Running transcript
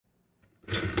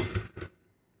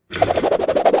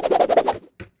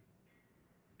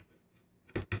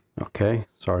Okay,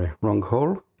 sorry, wrong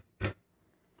hole.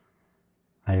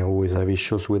 I always have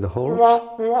issues with the holes.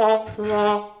 Okay,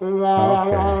 now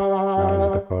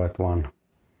is the correct one.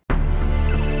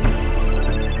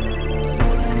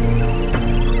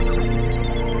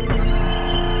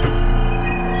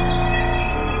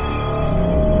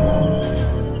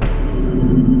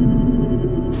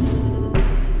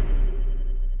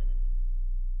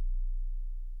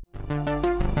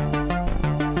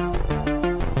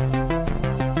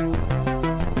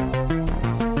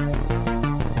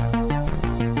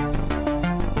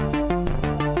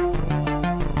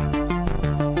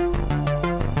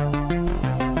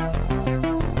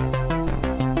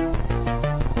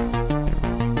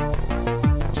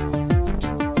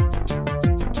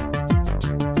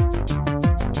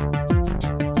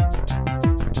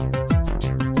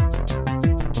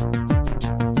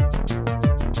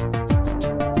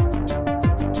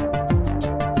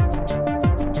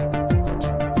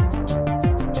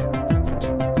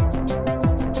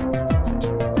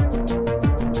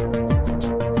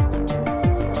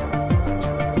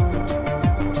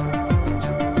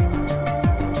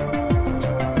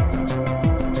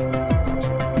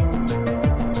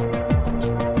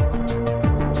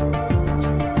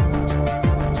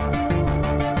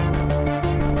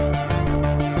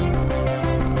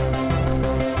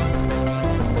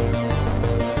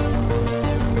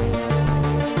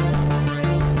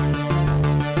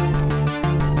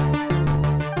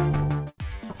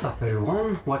 What's up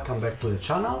everyone, welcome back to the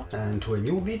channel and to a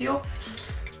new video.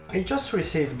 I just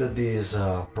received this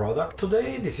product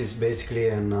today. This is basically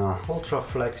an ultra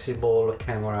flexible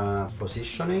camera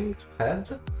positioning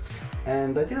head,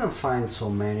 and I didn't find so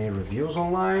many reviews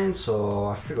online, so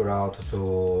I figured out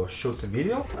to shoot a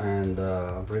video and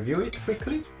review it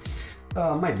quickly.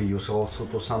 Might be useful also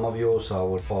to some of you, so I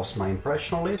will post my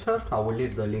impression later. I will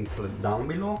leave the link down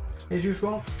below as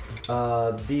usual.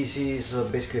 This is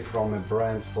basically from a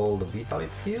brand called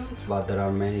Vitalifiedd, but there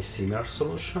are many similar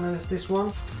solutions as this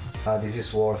one. This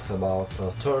is worth about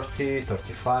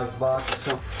 30-35 bucks,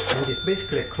 and it's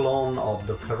basically a clone of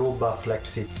the Caruba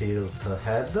Flextilt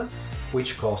head,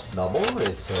 which costs double.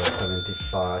 It's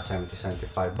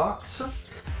 70-75 bucks.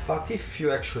 But if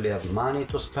you actually have money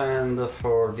to spend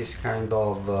for this kind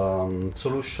of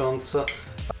solutions,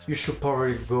 you should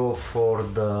probably go for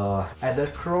the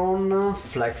Edelkrone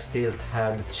Flextilt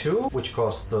head 2, which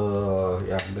costs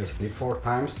basically 4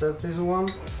 times this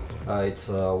one. It's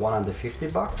 150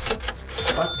 bucks,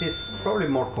 but it's probably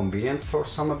more convenient for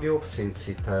some of you since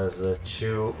it has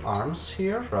 2 arms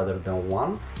here rather than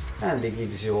 1, and it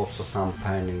gives you also some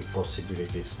panning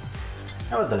possibilities.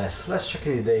 Nevertheless, let's check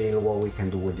in detail what we can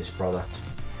do with this product.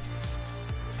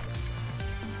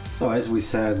 So as we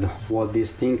said, what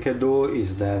this thing can do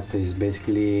is that is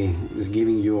basically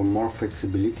giving you more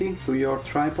flexibility to your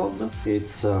tripod.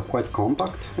 It's quite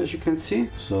compact, as you can see,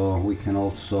 so we can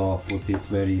also put it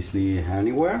very easily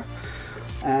anywhere.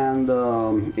 And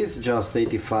it's just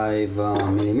 85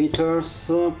 millimeters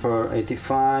per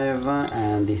 85,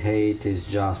 and the height is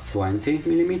just 20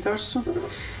 millimeters.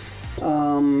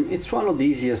 It's one of the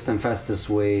easiest and fastest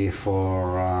way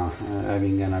for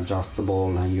having an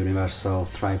adjustable and universal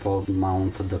tripod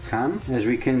mounted cam. As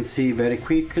we can see very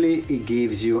quickly, it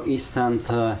gives you instant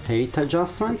height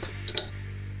adjustment.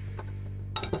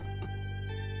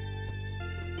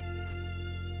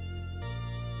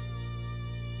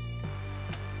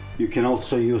 You can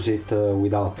also use it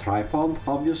without tripod,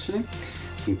 obviously,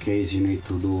 in case you need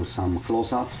to do some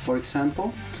close-ups, for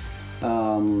example.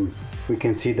 We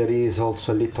can see there is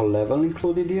also a little level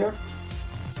included here.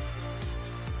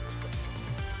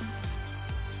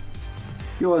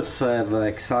 You also have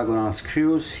hexagonal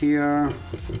screws here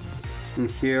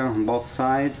and here on both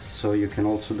sides, so you can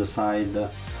also decide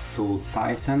to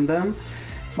tighten them.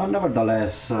 But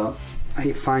nevertheless,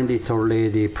 I find it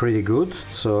already pretty good,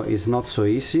 so it's not so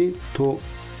easy to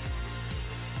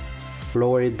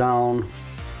lower it down,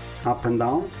 up and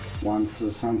down, once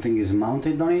something is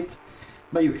mounted on it.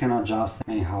 But you can adjust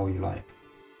anyhow you like.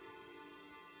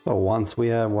 So once we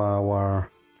have our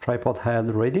tripod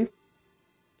head ready,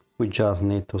 we just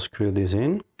need to screw this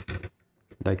in,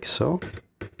 like so.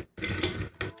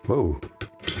 Whoa!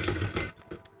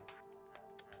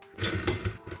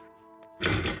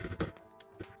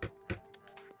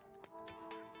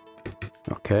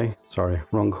 Okay, sorry,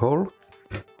 wrong hole.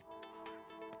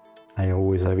 I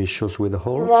always have issues with the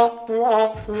holes. Okay,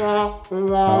 now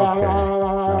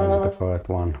is the correct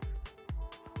one.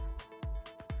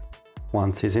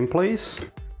 Once it's in place,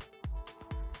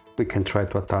 we can try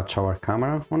to attach our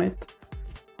camera on it.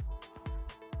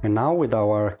 And now with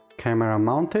our camera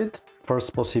mounted,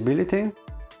 first possibility,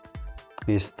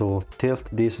 is to tilt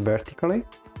this vertically,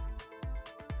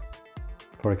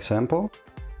 for example.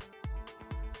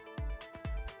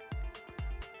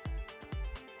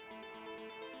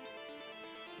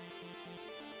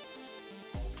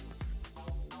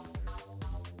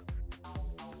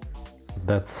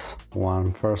 That's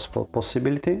one first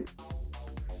possibility.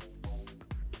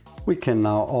 We can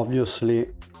now obviously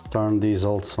turn this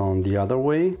also on the other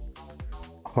way,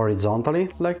 horizontally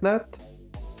like that,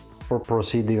 or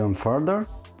proceed even further,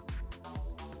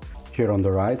 here on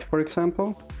the right, for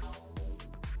example.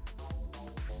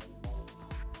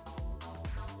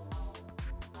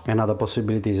 Another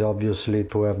possibility is obviously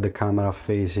to have the camera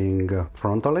facing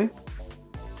frontally,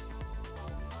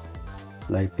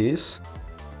 like this.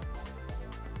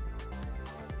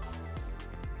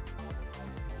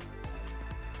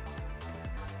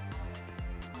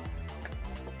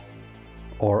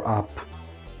 Or up,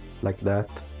 like that.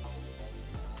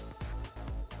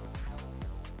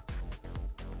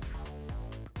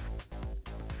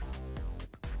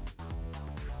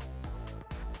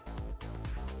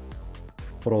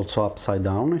 Or also upside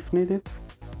down if needed.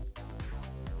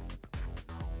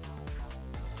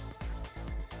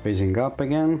 Facing up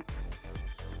again.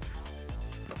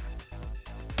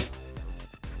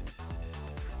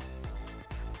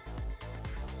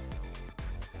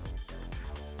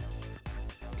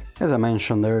 As I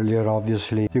mentioned earlier,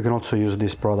 obviously you can also use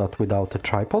this product without a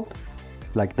tripod,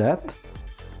 like that,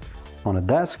 on a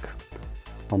desk,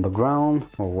 on the ground,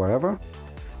 or wherever,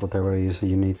 whatever it is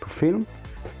you need to film.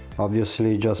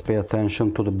 Obviously just pay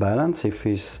attention to the balance. If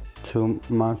it's too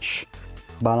much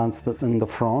balanced in the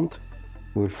front,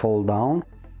 it will fall down,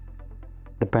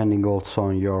 depending also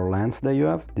on your lens that you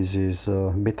have. This is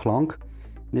a bit long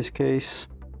in this case.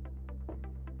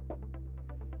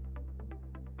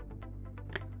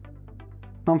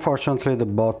 Unfortunately, the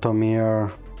bottom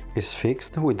here is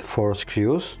fixed with 4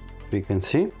 screws, you can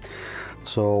see.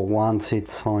 So once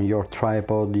it's on your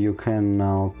tripod, you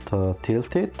cannot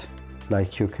tilt it,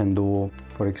 like you can do,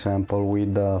 for example,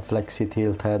 with the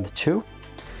Flextilt 2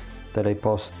 that I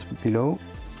post below.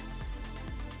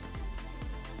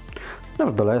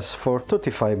 Nevertheless, for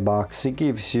 35 bucks, it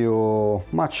gives you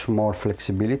much more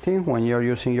flexibility when you're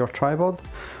using your tripod,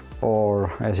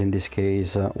 or as in this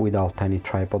case, without any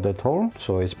tripod at all,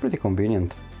 so it's pretty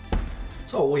convenient.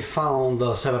 So we found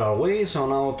several ways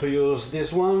on how to use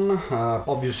this one.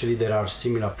 Obviously there are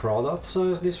similar products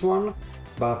as this one,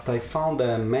 but I found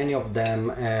that many of them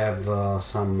have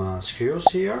some screws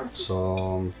here,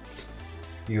 so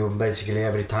you basically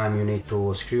every time you need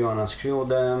to screw and unscrew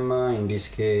them. In this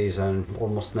case I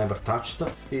almost never touched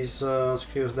these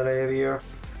screws that I have here.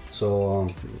 So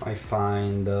I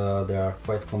find they are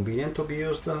quite convenient to be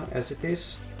used as it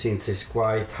is. Since it's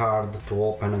quite hard to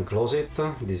open and close it,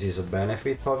 this is a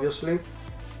benefit obviously.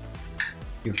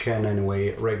 You can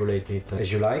anyway regulate it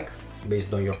as you like,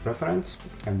 based on your preference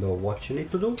and what you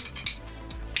need to do.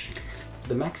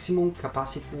 The maximum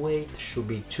capacity weight should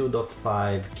be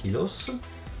 2.5 kilos.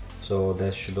 So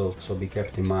that should also be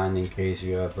kept in mind in case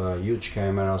you have huge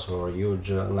cameras or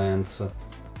huge lens.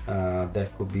 That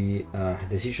could be a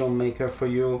decision maker for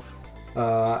you.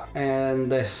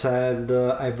 And I said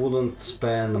I wouldn't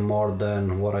spend more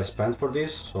than what I spent for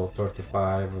this, so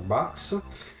 35 bucks.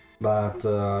 But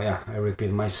yeah, I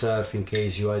repeat myself, in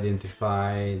case you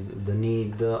identify the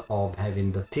need of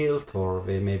having the tilt, or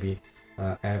maybe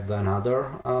have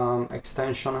another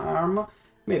extension arm,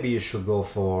 maybe you should go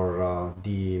for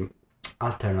the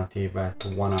alternative at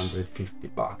 150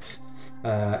 bucks.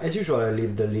 As usual, I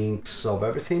leave the links of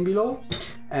everything below,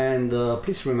 and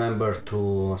please remember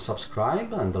to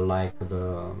subscribe and like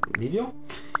the video,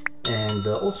 and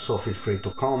also feel free to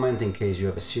comment in case you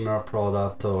have a similar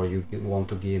product or you want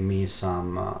to give me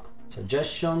some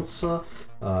suggestions,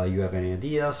 you have any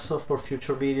ideas for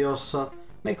future videos.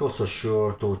 Make also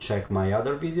sure to check my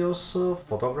other videos,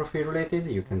 photography related.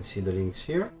 You can see the links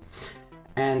here,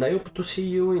 and I hope to see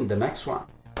you in the next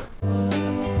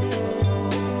one.